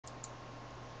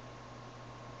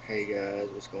Hey guys,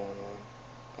 what's going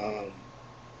on?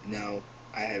 No,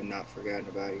 I have not forgotten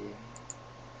about you.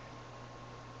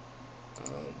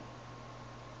 Um,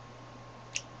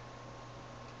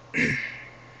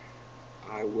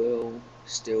 I will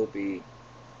still be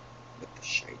with the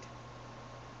shite.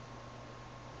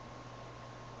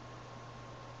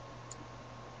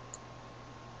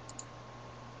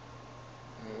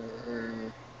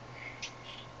 Uh,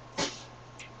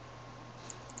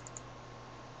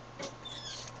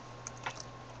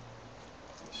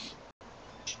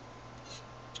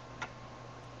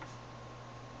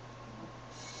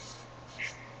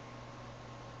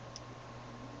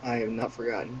 I have not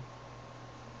forgotten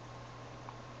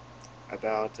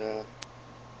about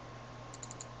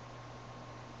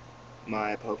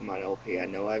my Pokemon LP. I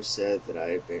know I've said that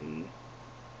I've been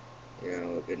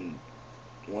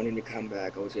wanting to come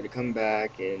back. I was going to come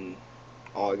back in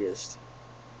August,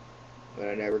 but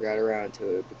I never got around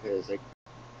to it because I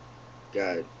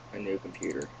got a new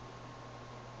computer.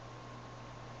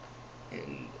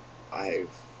 And I've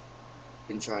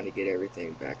been trying to get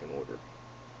everything back in order.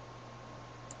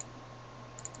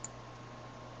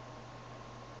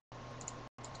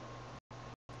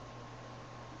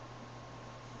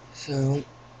 So,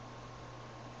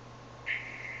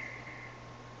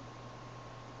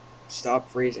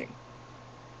 stop freezing.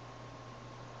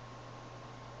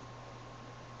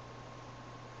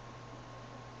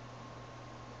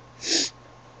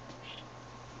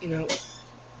 You know,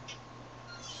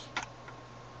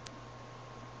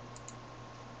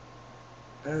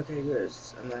 okay, good.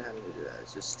 I'm not having to do that.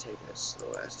 It's just taking us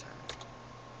slow last time.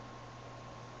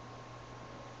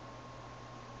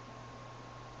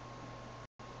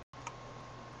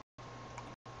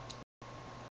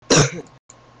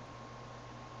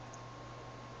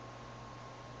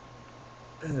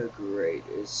 Oh, great.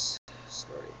 It's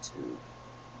starting to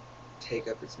take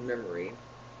up its memory.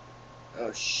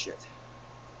 Oh, shit.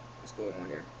 What's going on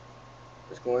here?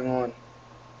 What's going on?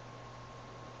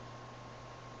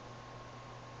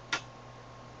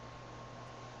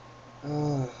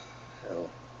 Oh, hell.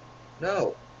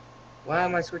 No! Why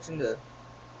am I switching to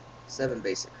 7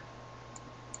 basic?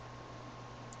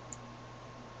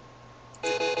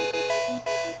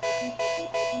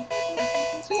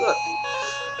 See, look.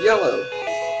 Yellow.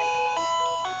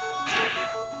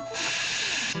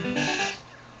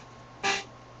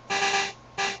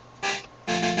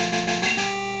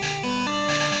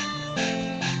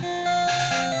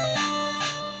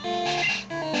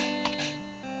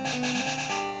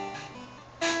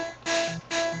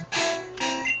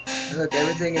 Look,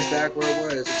 everything is back where it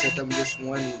was, except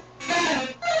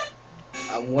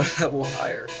I'm one level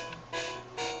higher.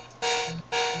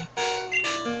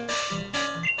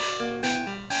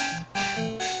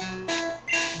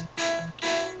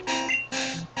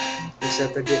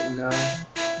 Except I didn't,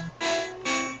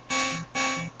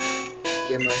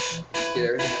 get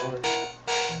everything in order.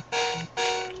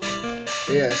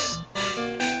 Yes.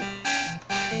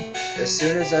 As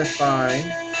soon as I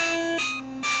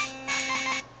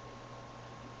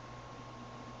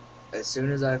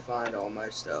find all my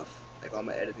stuff, like all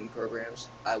my editing programs,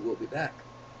 I will be back.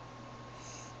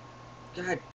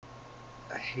 God,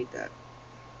 I hate that.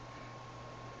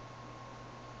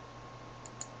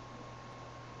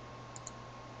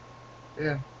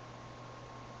 Yeah.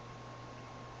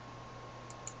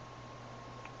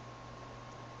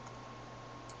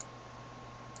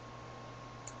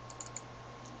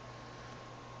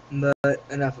 But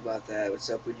enough about that. What's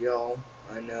up with y'all?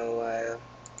 I know I've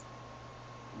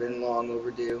been long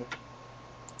overdue.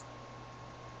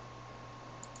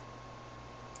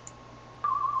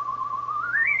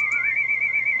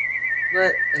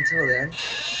 But until then,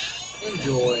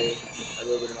 enjoy a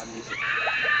little bit of my music.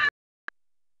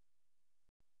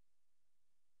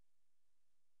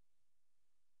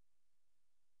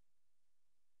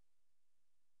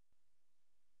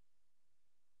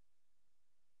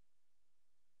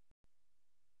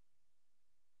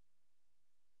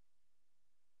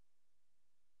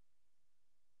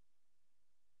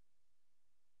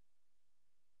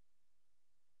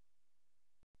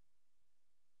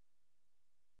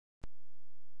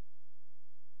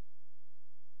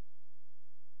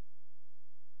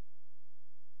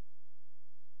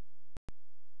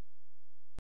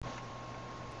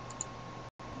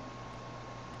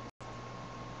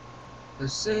 The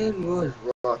scene was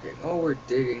rocking. Oh, we're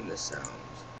digging the sounds.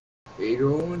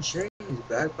 Pedro and Shane's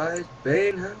back by his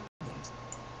baying hound.